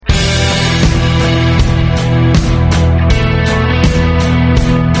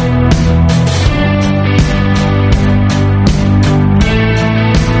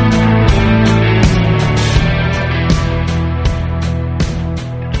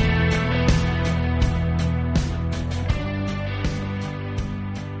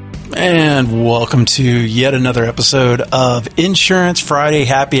And welcome to yet another episode of Insurance Friday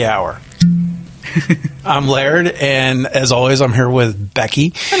Happy Hour. I'm Laird, and as always, I'm here with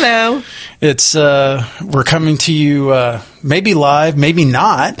Becky. Hello. It's we're coming to you maybe live, maybe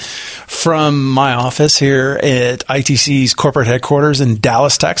not, from my office here at ITC's corporate headquarters in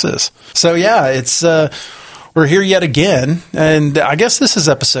Dallas, Texas. So yeah, it's we're here yet again, and I guess this is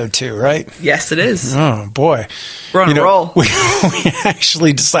episode 2, right? Yes, it is. Oh boy, we're on a roll. We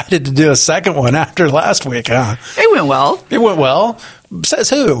actually decided to do a second one after last week, huh? It went well. It went well. Says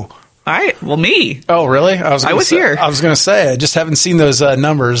who? Well, me. Oh, really? I was here. I was going to say, I just haven't seen those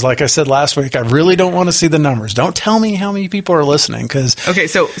numbers. Like I said last week, I really don't want to see the numbers. Don't tell me how many people are listening. Okay,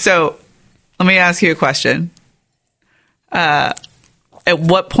 so let me ask you a question. At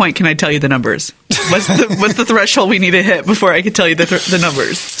what point can I tell you the numbers? What's the threshold we need to hit before I can tell you the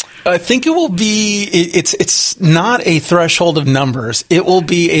numbers? I think it will be, it's not a threshold of numbers. It will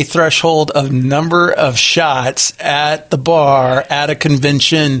be a threshold of number of shots at the bar at a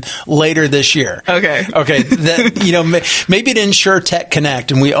convention later this year. Okay. That, maybe at InsurTech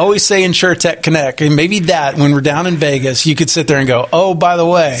Connect, and we always say InsurTech Connect, and maybe that when we're down in Vegas, you could sit there and go, oh, by the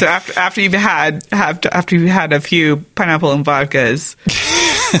way. So after you've had a few pineapple and vodkas.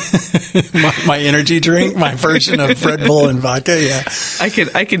 my energy drink, my version of Red Bull and vodka, yeah. I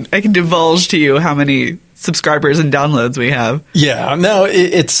can divulge to you how many subscribers and downloads we have. Yeah, no,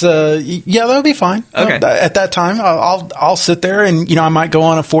 it's that'll be fine. Okay. At that time, I'll sit there and I might go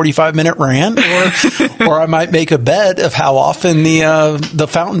on a 45-minute rant, or I might make a bet of how often the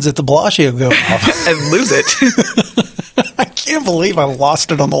fountains at the Bellagio go off and lose it. I can't believe I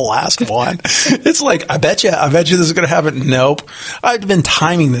lost it on the last one. It's like, I bet you this is going to happen. Nope. I've been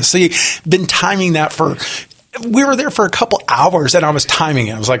timing this. See, been timing that we were there for a couple hours and I was timing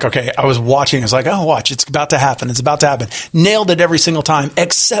it. I was like, okay, I was watching. I was like, oh, watch, it's about to happen. It's about to happen. Nailed it every single time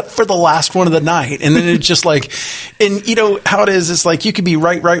except for the last one of the night. And then it's just like, and you know how it is. It's like you could be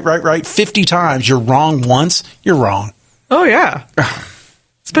right 50 times. You're wrong once. You're wrong. Oh, yeah.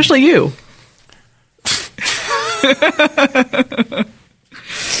 Especially you.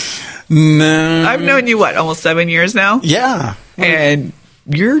 No. I've known you, almost 7 years now? Yeah. And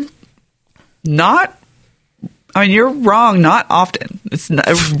you're wrong not often. It's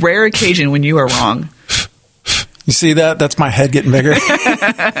a rare occasion when you are wrong. You see that? That's my head getting bigger.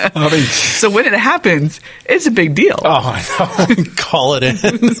 So when it happens, it's a big deal. Oh, I know. Call it in.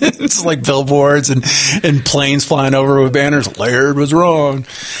 It's like billboards and planes flying over with banners. Laird was wrong.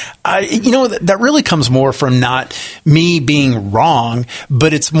 That really comes more from not me being wrong,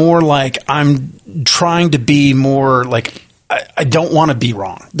 but it's more like I'm trying to be more like, I don't want to be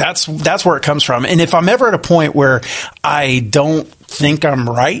wrong. That's where it comes from. And if I'm ever at a point where I don't think I'm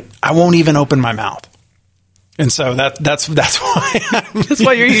right, I won't even open my mouth. And so that's why that's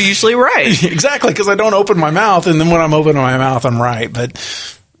why you're usually right. Exactly, because I don't open my mouth, and then when I'm opening my mouth, I'm right. But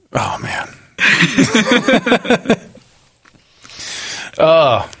oh man.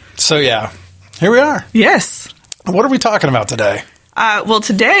 So yeah, here we are. Yes. What are we talking about today? Well,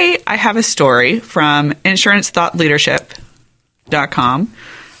 today I have a story from insurancethoughtleadership.com.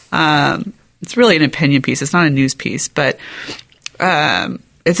 It's really an opinion piece. It's not a news piece, but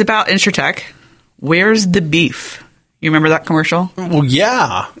it's about InsurTech. Where's the beef? You remember that commercial? Well,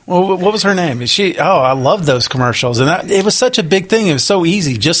 yeah. Well, what was her name? I love those commercials. And it was such a big thing. It was so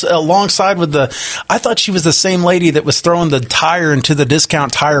easy. Just alongside with I thought she was the same lady that was throwing the tire into the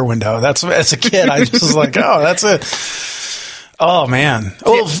discount tire window. As a kid, I just was like, oh, that's it. Oh, man.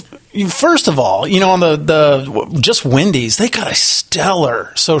 Well, first of all, on the just Wendy's, they got a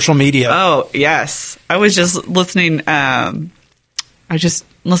stellar social media. Oh, yes. I was just listening.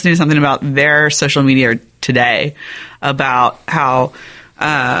 Listening to something about their social media today about how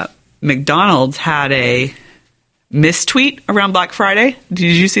McDonald's had a mistweet around Black Friday.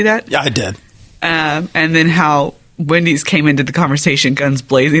 Did you see that? Yeah, I did. And then how Wendy's came into the conversation, guns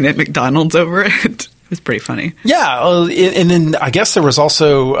blazing at McDonald's over it. It was pretty funny. Yeah, and then I guess there was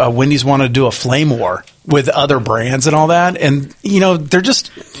also Wendy's wanted to do a flame war with other brands and all that, and they're just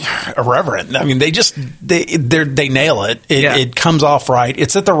irreverent. I mean, they nail it. It comes off right.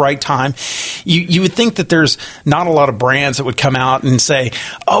 It's at the right time. You would think that there's not a lot of brands that would come out and say,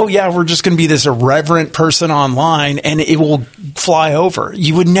 "Oh yeah, we're just going to be this irreverent person online," and it will fly over.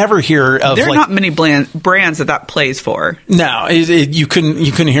 You would never hear of. There are not many brands that plays for. No, you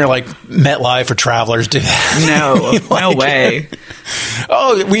couldn't hear like MetLife or Travelers do that. No, no way.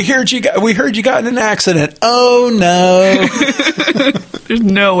 Oh, we heard you got in an accident. Oh no. There's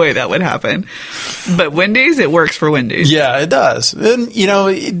no way that would happen. But Wendy's, it works for Wendy's. Yeah, it does. And,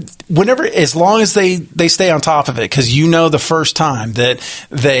 whenever, as long as they stay on top of it, because the first time that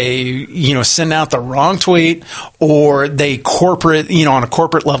they, send out the wrong tweet or they on a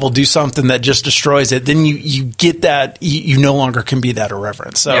corporate level do something that just destroys it, then you get that, you no longer can be that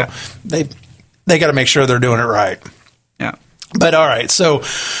irreverent. So yeah. They got to make sure they're doing it right. Yeah. But all right, so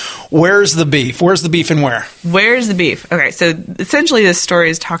where's the beef? Where's the beef and where? Where's the beef? Okay, so essentially this story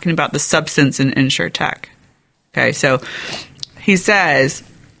is talking about the substance in InsurTech. Okay, so he says,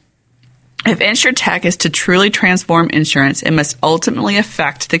 if InsurTech is to truly transform insurance, it must ultimately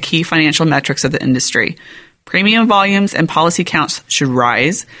affect the key financial metrics of the industry. Premium volumes and policy counts should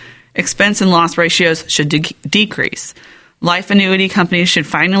rise. Expense and loss ratios should decrease. Life annuity companies should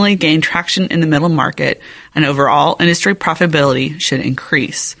finally gain traction in the middle market, and overall industry profitability should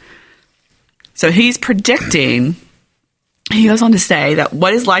increase. So he's predicting, he goes on to say that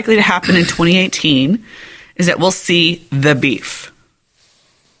what is likely to happen in 2018 is that we'll see the beef.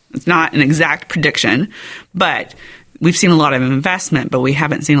 It's not an exact prediction, but we've seen a lot of investment, but we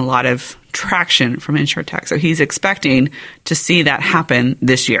haven't seen a lot of traction from InsurTech. So he's expecting to see that happen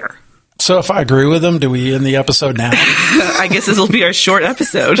this year. So if I agree with him, do we end the episode now? I guess this will be our short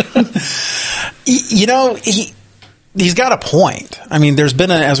episode. He's got a point. I mean, there's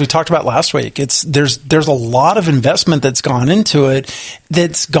been as we talked about last week, there's a lot of investment that's gone into it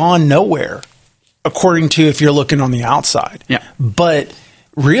that's gone nowhere, according to if you're looking on the outside. Yeah. But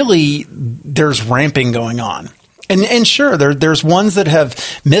really, there's ramping going on. And sure, there's ones that have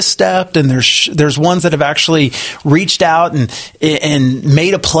misstepped, and there's ones that have actually reached out and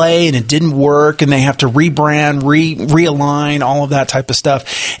made a play and it didn't work, and they have to rebrand, realign, all of that type of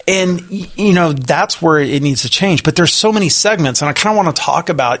stuff. And that's where it needs to change. But there's so many segments, and I kind of want to talk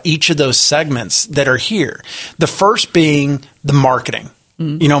about each of those segments that are here. The first being the marketing.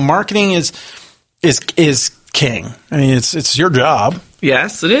 Mm-hmm. Marketing is king. I mean, it's your job.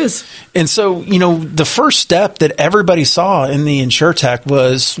 Yes, it is. And so, the first step that everybody saw in the InsurTech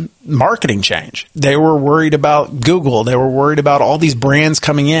was marketing change. They were worried about Google. They were worried about all these brands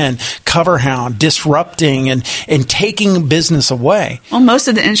coming in, CoverHound, disrupting and taking business away. Well, most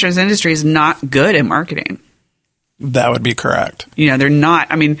of the insurance industry is not good at marketing. That would be correct. They're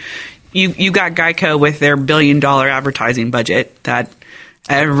not. I mean, you got Geico with their $1 billion advertising budget that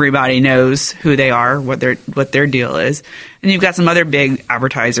everybody knows who they are, what their deal is. And you've got some other big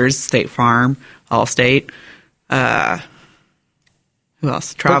advertisers, State Farm, Allstate, who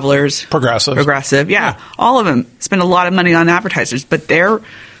else? Travelers. Progressive. Yeah. All of them spend a lot of money on advertisers, but they're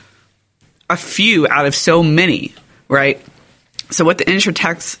a few out of so many, right? So what the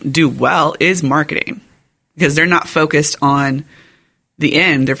InsurTechs do well is marketing, because they're not focused on the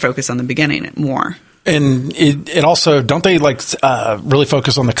end, they're focused on the beginning more. And it also, don't they really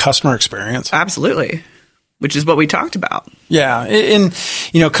focus on the customer experience? Absolutely. Which is what we talked about. Yeah. And,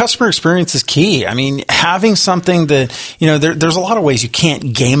 customer experience is key. I mean, having something that, there's a lot of ways you can't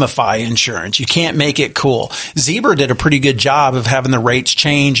gamify insurance. You can't make it cool. Zebra did a pretty good job of having the rates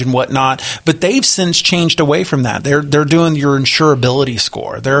change and whatnot, but they've since changed away from that. They're doing your insurability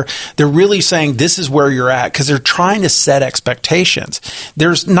score. They're really saying this is where you're at, because they're trying to set expectations.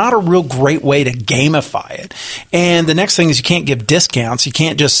 There's not a real great way to gamify it. And the next thing is you can't give discounts. You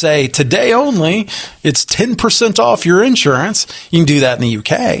can't just say today only it's 10% off your insurance. You can do that in the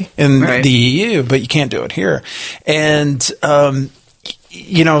UK and the EU, but you can't do it here. And, so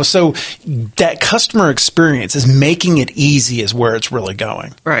that customer experience is making it easy is where it's really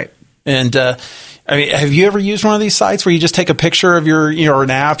going. Right. And, have you ever used one of these sites where you just take a picture of your, or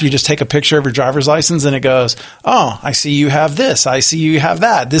an app, you just take a picture of your driver's license and it goes, oh, I see you have this. I see you have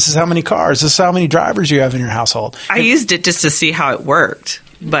that. This is how many cars. This is how many drivers you have in your household. I used it just to see how it worked,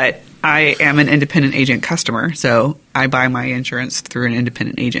 but I am an independent agent customer, so I buy my insurance through an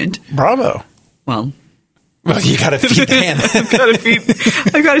independent agent. Bravo. Well, you got to feed the hand. I've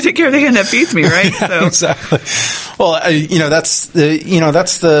got to take care of the hand that feeds me, right? Yeah, so. Exactly. Well, that's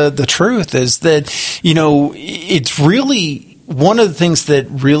the truth is that, it's really one of the things that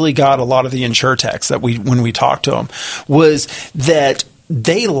really got a lot of the InsurTechs that when we talked to them was that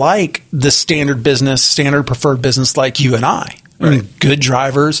they like the standard preferred business like you and I. Right. I mean, good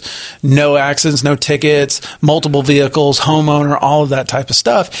drivers, no accidents, no tickets, multiple vehicles, homeowner, all of that type of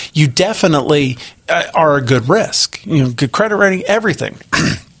stuff. You definitely are a good risk. Good credit rating, everything.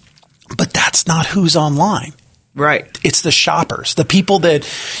 But that's not who's online. Right. It's the shoppers, the people that,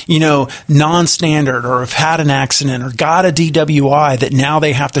 non-standard or have had an accident or got a DWI that now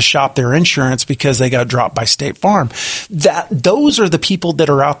they have to shop their insurance because they got dropped by State Farm. Those are the people that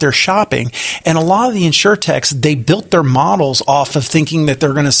are out there shopping. And a lot of the insurtechs, they built their models off of thinking that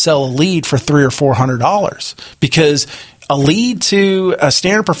they're going to sell a lead for $300 or $400 because a lead to a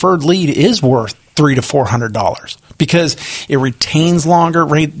standard preferred lead is worth $300 to $400 because it retains longer,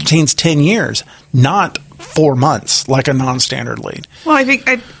 retains 10 years, not 4 months like a non-standard lead. Well, I think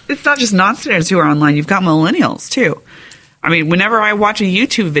it's not just non-standards who are online. You've got millennials too. I mean, whenever I watch a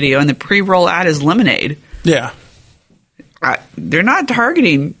YouTube video and the pre-roll ad is Lemonade, yeah, they're not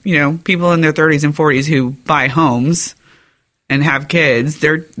targeting people in their 30s and 40s who buy homes and have kids.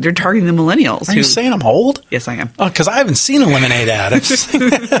 They're targeting the millennials. Are you saying I'm old? Yes, I am. Oh, because I haven't seen a Lemonade ad.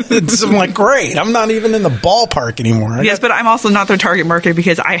 I'm like, great. I'm not even in the ballpark anymore. Yes, but I'm also not their target market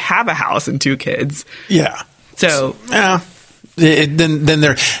because I have a house and 2 kids. Yeah. So yeah.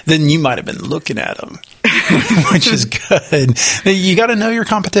 Then you might have been looking at them, which is good. You got to know your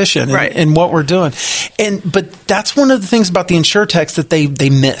competition right. and what we're doing. But that's one of the things about the insurtechs that they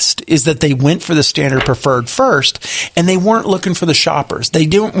missed is that they went for the standard preferred first, and they weren't looking for the shoppers. They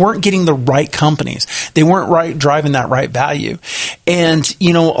weren't getting the right companies. They weren't driving that right value. And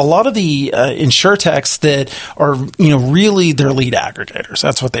a lot of the insurtechs that are really they're lead aggregators.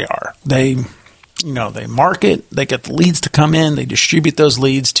 That's what they are. They market, they get the leads to come in, they distribute those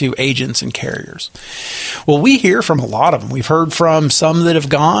leads to agents and carriers. Well, we hear from a lot of them. We've heard from some that have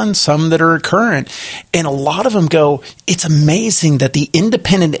gone, some that are current, and a lot of them go, it's amazing that the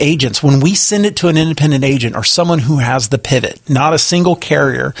independent agents, when we send it to an independent agent or someone who has the pivot, not a single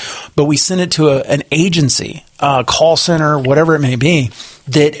carrier, but we send it to an agency, a call center, whatever it may be,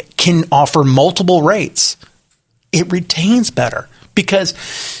 that can offer multiple rates, it retains better because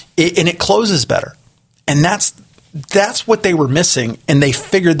it closes better. And that's what they were missing, and they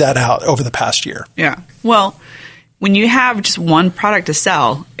figured that out over the past year. Yeah. Well, when you have just one product to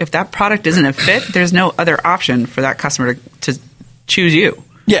sell, if that product isn't a fit, there's no other option for that customer to choose you.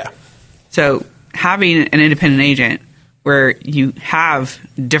 Yeah. So having an independent agent where you have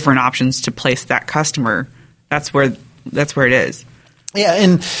different options to place that customer, that's where it is. Yeah,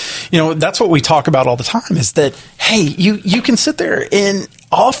 and that's what we talk about all the time is that, hey, you can sit there and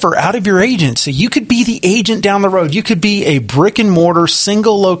offer out of your agency. You could be the agent down the road. You could be a brick and mortar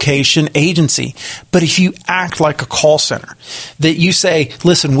single location agency. But if you act like a call center, that you say,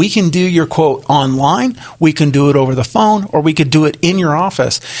 listen, we can do your quote online, we can do it over the phone, or we could do it in your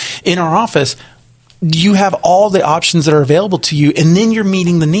office. In our office, you have all the options that are available to you, and then you're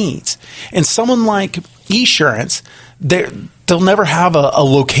meeting the needs. And someone like Esurance, they'll never have a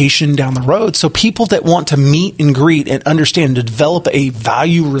location down the road. So people that want to meet and greet and understand, to develop a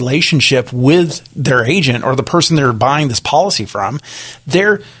value relationship with their agent or the person they're buying this policy from,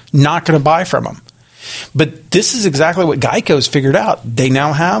 they're not going to buy from them. But this is exactly what Geico's figured out. They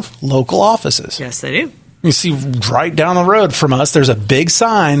now have local offices. Yes, they do. You see right down the road from us, there's a big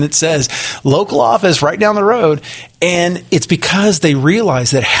sign that says local office right down the road. And it's because they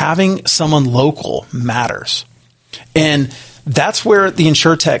realize that having someone local matters. And that's where the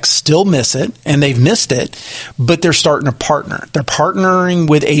insurtechs still miss it, and they've missed it, but they're starting to partner. They're partnering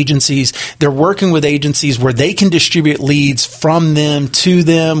with agencies. They're working with agencies where they can distribute leads from them to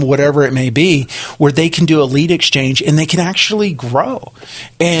them, whatever it may be, where they can do a lead exchange and they can actually grow.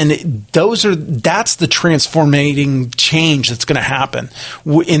 And that's the transforming change that's going to happen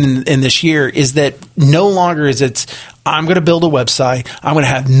in this year, is that no longer is it, I'm going to build a website, I'm going to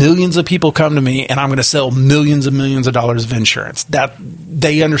have millions of people come to me, and I'm going to sell millions and millions of dollars of insurance. That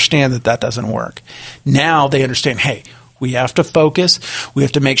they understand that doesn't work. Now they understand, hey, we have to focus. We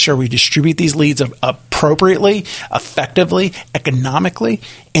have to make sure we distribute these leads appropriately, effectively, economically.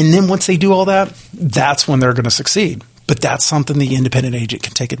 And then once they do all that, that's when they're going to succeed. But that's something the independent agent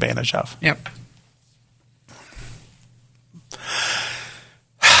can take advantage of. Yep.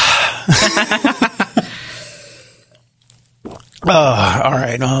 All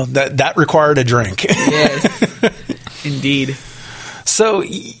right. Well, that required a drink. Yes, indeed. So,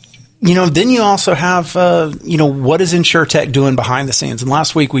 then you also have, what is InsurTech doing behind the scenes? And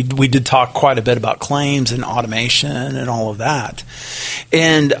last week we did talk quite a bit about claims and automation and all of that.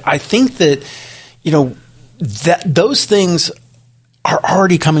 And I think that, that those things are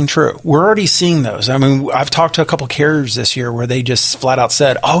already coming true. We're already seeing those. I mean, I've talked to a couple carriers this year where they just flat out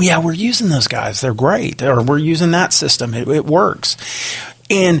said, oh yeah, we're using those guys. They're great. Or we're using that system. It works.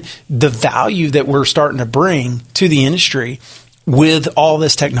 And the value that we're starting to bring to the industry with all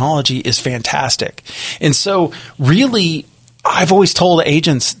this technology is fantastic. And so really, I've always told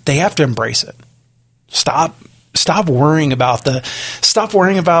agents they have to embrace it. Stop Stop worrying about the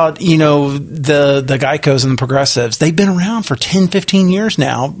Geicos and the Progressives. They've been around for 10, 15 years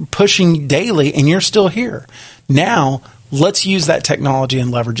now, pushing daily, and you're still here. Now, let's use that technology and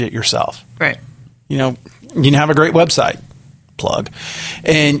leverage it yourself. Right. You can have a great website. Plug.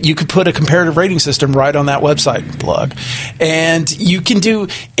 And you could put a comparative rating system right on that website. Plug. And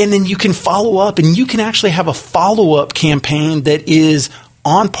then you can follow up, and you can actually have a follow-up campaign that is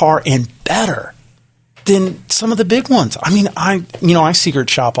on par and better than some of the big ones. I mean, I secret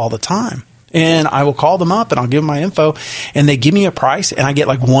shop all the time, and I will call them up and I'll give them my info, and they give me a price, and I get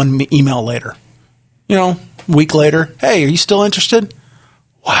like one email later, week later. Hey, are you still interested?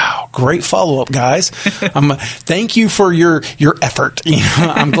 Wow, great follow-up, guys. Thank you for your effort.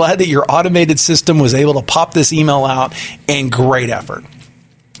 I'm glad that your automated system was able to pop this email out, and great effort.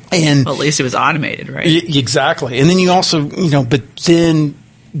 And well, at least it was automated, right? Exactly. And then you also, but then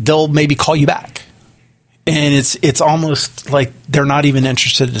they'll maybe call you back. And it's almost like they're not even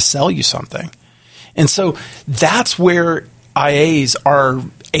interested to sell you something. And so that's where IAs are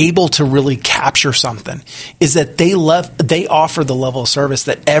able to really capture something, is that they offer the level of service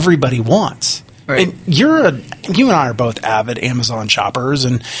that everybody wants. Right. And you and I are both avid Amazon shoppers,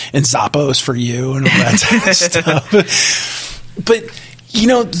 and Zappos for you and all that type of stuff. But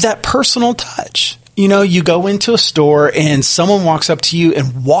that personal touch. You go into a store and someone walks up to you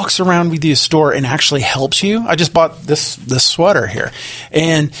and walks around with you a store and actually helps you. I just bought this sweater here,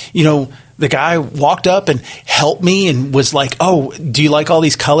 and the guy walked up and helped me and was like, "Oh, do you like all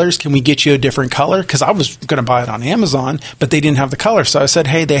these colors? Can we get you a different color?" Because I was going to buy it on Amazon, but they didn't have the color. So I said,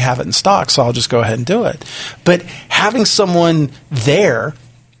 "Hey, they have it in stock, so I'll just go ahead and do it." But having someone there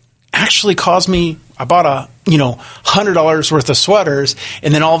actually caused me, I bought $100 worth of sweaters,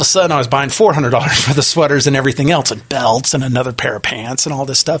 and then all of a sudden I was buying $400 worth of sweaters and everything else, and belts and another pair of pants and all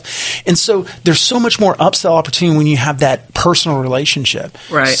this stuff. And so there's so much more upsell opportunity when you have that personal relationship.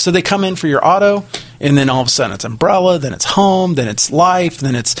 Right. So they come in for your auto, and then all of a sudden it's umbrella, then it's home, then it's life,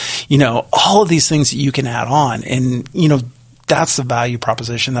 then it's, all of these things that you can add on. And, that's the value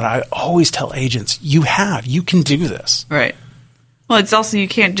proposition that I always tell agents. You can do this. Right. Well, it's also, you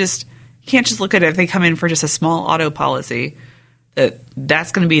can't just look at it if they come in for just a small auto policy,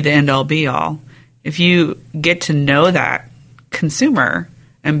 that's going to be the end all be all. If you get to know that consumer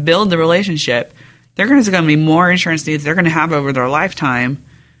and build the relationship, there's going to be more insurance needs they're going to have over their lifetime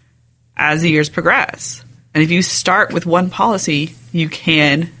as the years progress. And if you start with one policy, you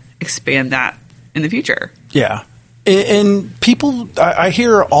can expand that in the future. Yeah. And people, I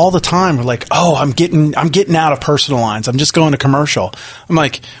hear all the time, are like, "Oh, I'm getting out of personal lines. I'm just going to commercial." I'm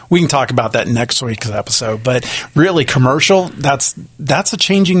like, we can talk about that next week's episode. But really, commercial, that's a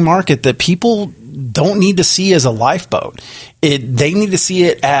changing market that people don't need to see as a lifeboat. They need to see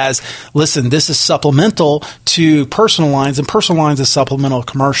it as, listen, this is supplemental to personal lines, and personal lines is supplemental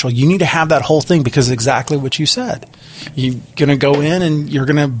to commercial. You need to have that whole thing, because exactly what you said. You're going to go in and you're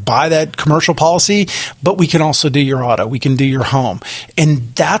going to buy that commercial policy, but we can also do your auto. We can do your home.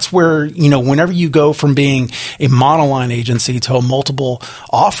 And that's where, whenever you go from being a monoline agency to a multiple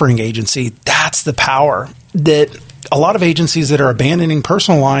offering agency, that's the power that a lot of agencies that are abandoning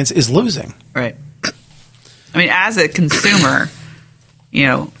personal lines is losing. Right. I mean, as a consumer,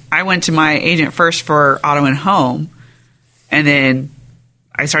 I went to my agent first for auto and home, and then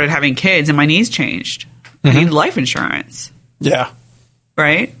I started having kids and my needs changed. I need life insurance. Yeah.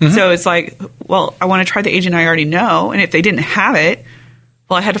 Right? Mm-hmm. So it's like, well, I want to try the agent I already know. And if they didn't have it,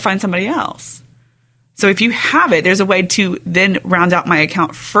 well, I had to find somebody else. So if you have it, there's a way to then round out my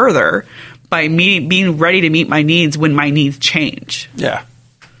account further by me being ready to meet my needs when my needs change. Yeah.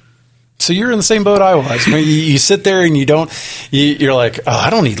 So you're in the same boat I was. I mean, you sit there and you're like, "Oh, I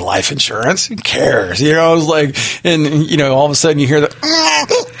don't need life insurance. Who cares?" I was like, and all of a sudden you hear the,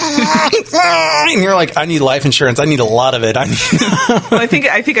 and you're like, "I need life insurance. I need a lot of it." Well, I think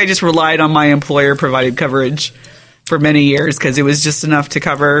I just relied on my employer provided coverage for many years, because it was just enough to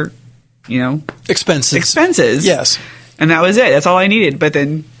cover, expenses. Yes. And that was it. That's all I needed. But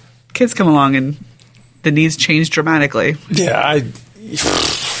then kids come along and the needs change dramatically. Yeah.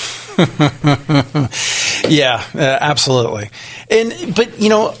 Yeah, absolutely. But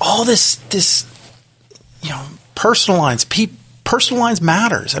all this personal lines, personal lines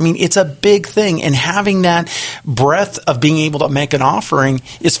matters. I mean, it's a big thing, and having that breadth of being able to make an offering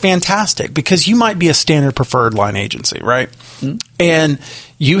is fantastic, because you might be a standard preferred line agency, right? Mm-hmm. And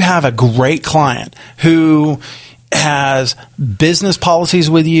you have a great client who has business policies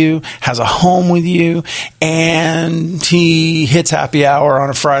with you, has a home with you, and he hits happy hour on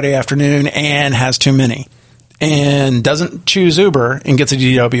a Friday afternoon and has too many, and doesn't choose Uber and gets a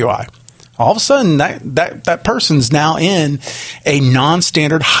DWI. all of a sudden that person's now in a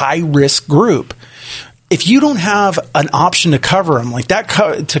non-standard high-risk group. If you don't have an option to cover them, like that,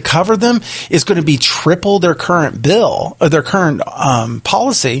 to cover them is going to be triple their current bill or their current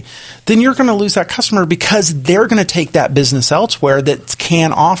policy, then you're going to lose that customer because they're going to take that business elsewhere that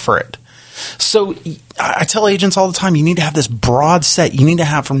can offer it. So I tell agents all the time, you need to have this broad set. You need to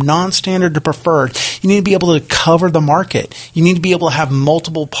have from non-standard to preferred. You need to be able to cover the market. You need to be able to have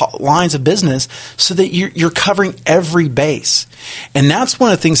multiple lines of business so that you're covering every base. And that's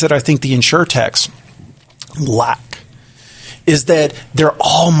one of the things that I think the InsurTechs lack, is that they're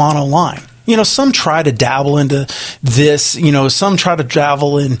all monoline. Some try to dabble into this, some try to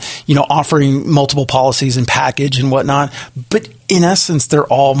dabble in, offering multiple policies and package and whatnot. But in essence, they're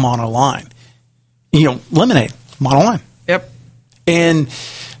all monoline. Lemonade, monoline. Yep. And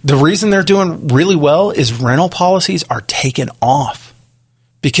the reason they're doing really well is rental policies are taken off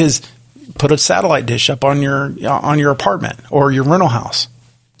because put a satellite dish up on your apartment or your rental house.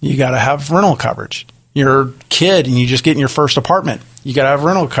 You got to have rental coverage. You're a kid and you just get in your first apartment. You got to have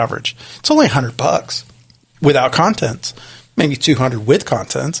rental coverage. It's only $100 without contents, maybe $200 with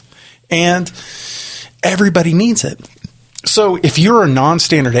contents, and everybody needs it. So if you're a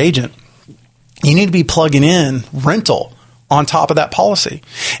non-standard agent, you need to be plugging in rental on top of that policy.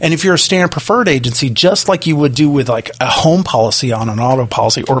 And if you're a standard preferred agency, just like you would do with like a home policy on an auto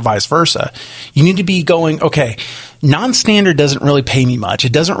policy or vice versa, you need to be going, okay, non-standard doesn't really pay me much.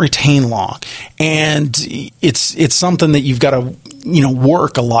 It doesn't retain long. And it's something that you've got to,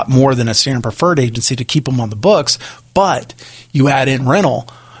 work a lot more than a standard preferred agency to keep them on the books. But you add in rental,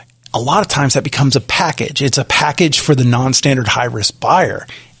 a lot of times that becomes a package. It's a package for the non-standard high-risk buyer.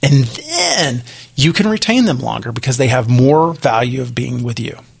 And then you can retain them longer because they have more value of being with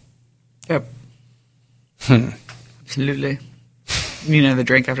you. Yep. Absolutely. You know the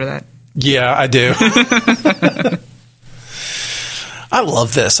drink after that? Yeah, I do. I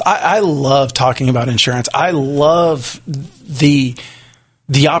love this. I love talking about insurance. I love the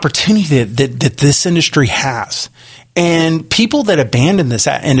opportunity that this industry has. And people that abandon this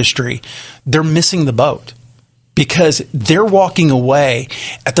industry, they're missing the boat because they're walking away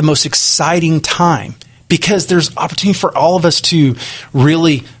at the most exciting time because there's opportunity for all of us to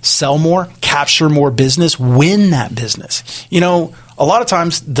really sell more, capture more business, win that business. A lot of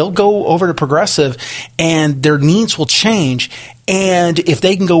times they'll go over to Progressive and their needs will change. And if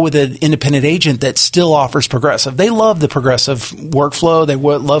they can go with an independent agent that still offers Progressive, they love the Progressive workflow. They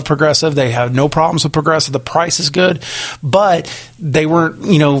love Progressive. They have no problems with Progressive. The price is good, but they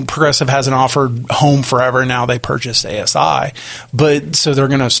weren't, Progressive hasn't offered home forever. Now they purchased ASI, but so they're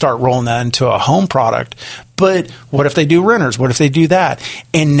going to start rolling that into a home product. But what if they do renters? What if they do that?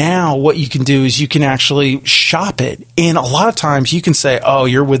 And now what you can do is you can actually shop it. And a lot of times you can say, oh,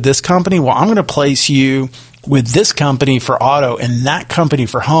 you're with this company? Well, I'm going to place you with this company for auto and that company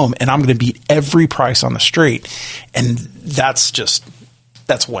for home, and I'm going to beat every price on the street. And that's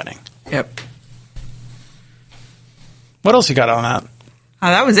winning. Yep. What else you got on that?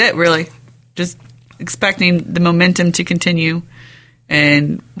 That was it, really. Just expecting the momentum to continue,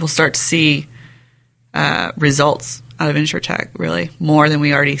 and we'll start to see results out of InsurTech, really, more than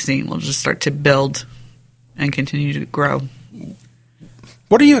we already seen. We'll just start to build and continue to grow.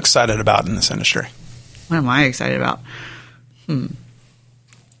 What are you excited about in this industry? What am I excited about?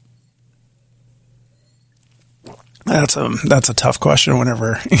 That's a tough question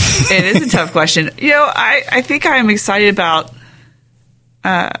whenever. It is a tough question. I think I'm excited about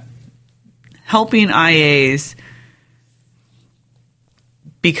helping IAs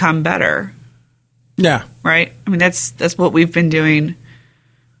become better. Yeah. Right? I mean, that's what we've been doing.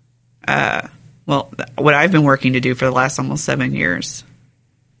 What I've been working to do for the last almost 7 years.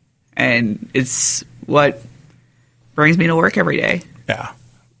 And it's what brings me to work every day. Yeah.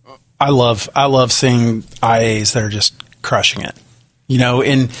 I love seeing IAs that are just crushing it.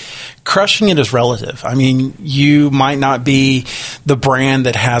 And crushing it is relative. I mean, you might not be the brand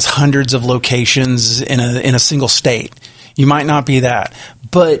that has hundreds of locations in a single state. You might not be that,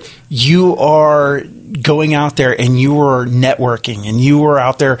 but you are going out there and you are networking and you are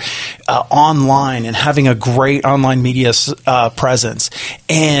out there online and having a great online media presence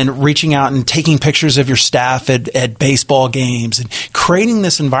and reaching out and taking pictures of your staff at baseball games and creating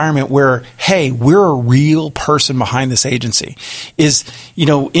this environment where, hey, we're a real person behind this agency.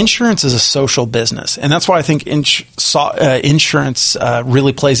 Insurance is a social business. And that's why I think insurance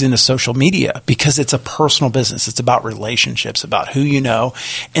really plays into social media because it's a personal business. It's about relationships, about who you know.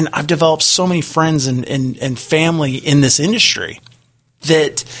 And I've developed so many friends and family in this industry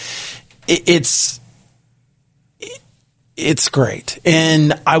that it's it's great,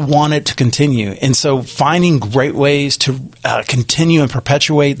 and I want it to continue. And so finding great ways to continue and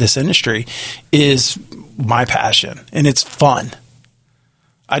perpetuate this industry is my passion, and it's fun.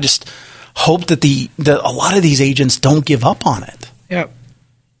 I just hope that a lot of these agents don't give up on it. Yep.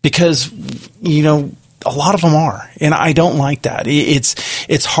 Because, a lot of them are, and I don't like that.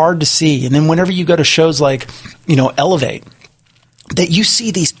 It's hard to see. And then whenever you go to shows like, Elevate, that you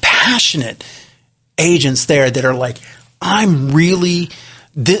see these passionate agents there that are like, I'm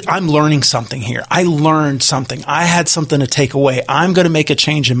learning something here. I learned something. I had something to take away. I'm going to make a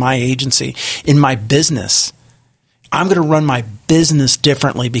change in my agency, in my business. I'm going to run my business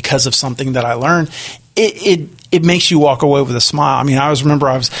differently because of something that I learned. It makes you walk away with a smile. I mean, I was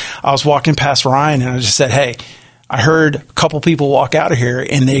walking past Ryan and I just said, hey, I heard a couple people walk out of here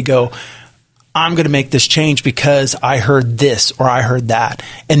and they go, I'm going to make this change because I heard this or I heard that.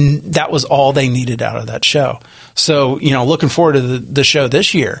 And that was all they needed out of that show. So, looking forward to the show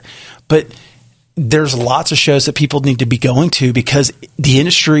this year. But there's lots of shows that people need to be going to because the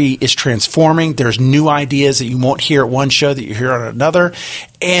industry is transforming. There's new ideas that you won't hear at one show that you hear on another.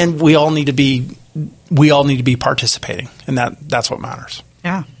 And we all need to be participating. And that's what matters.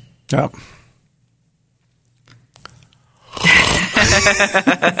 Yeah. Yep.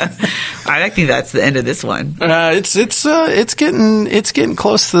 I think that's the end of this one. It's getting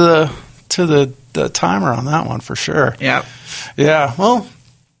close to the timer on that one for sure. Yeah. Yeah. Well,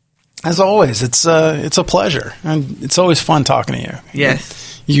 as always, it's a pleasure, and it's always fun talking to you.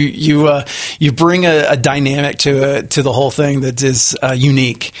 Yes. You bring a dynamic to the whole thing that is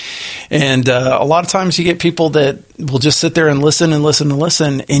unique, and a lot of times you get people that will just sit there and listen and listen and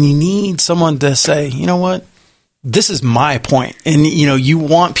listen, and you need someone to say, you know what, this is my point. And, you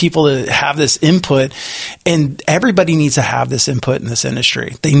want people to have this input, and everybody needs to have this input in this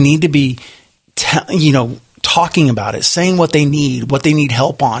industry. They need to be, talking about it, saying what they need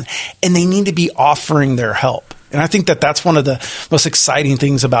help on, and they need to be offering their help. And I think that that's one of the most exciting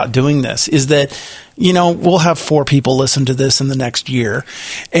things about doing this is that, we'll have 4 people listen to this in the next year,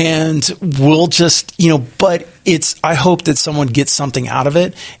 and we'll just, but I hope that someone gets something out of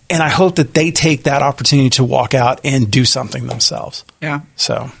it, and I hope that they take that opportunity to walk out and do something themselves. Yeah.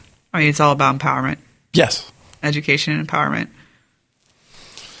 So, it's all about empowerment. Yes. Education and empowerment.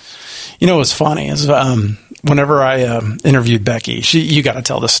 What's funny is whenever I interviewed Becky, you got to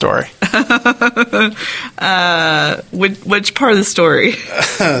tell this story. Which part of the story?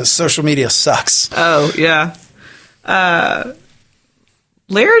 Social media sucks. Oh, yeah.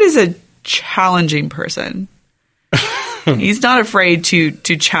 Laird is a challenging person. He's not afraid to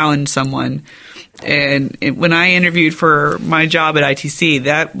challenge someone. And when I interviewed for my job at ITC,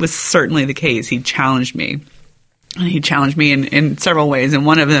 that was certainly the case. He challenged me. And he challenged me in several ways, and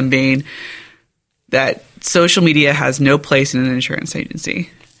one of them being that social media has no place in an insurance agency.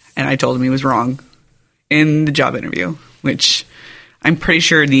 And I told him he was wrong in the job interview, which I'm pretty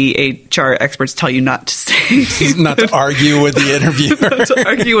sure the HR experts tell you not to say. Not to argue with the interviewer. Not to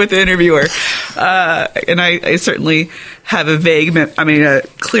argue with the interviewer. And I certainly have a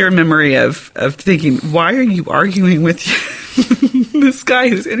clear memory of thinking, why are you arguing with this guy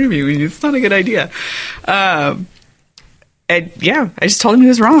who's interviewing you? It's not a good idea. I just told him he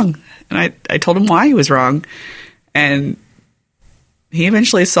was wrong. And I told him why he was wrong. And he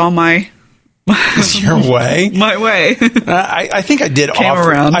eventually saw your way. My way. I think I did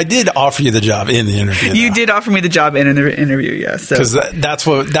offer you the job in the interview. You did offer me the job in the interview, yes. Because that's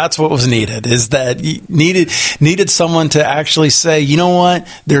what was needed, is that you needed someone to actually say, you know what,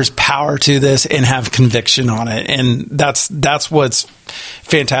 there's power to this, and have conviction on it. And that's what's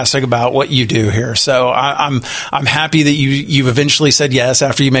fantastic about what you do here. So I'm happy that you eventually said yes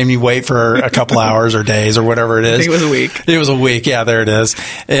after you made me wait for a couple hours or days or whatever it is. I think it was a week. It was a week. Yeah, there it is.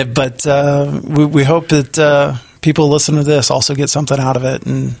 But we hope that people listen to this also get something out of it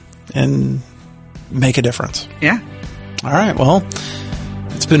and make a difference. Yeah. All right. Well,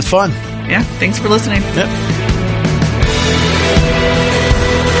 it's been fun. Yeah. Thanks for listening. Yep.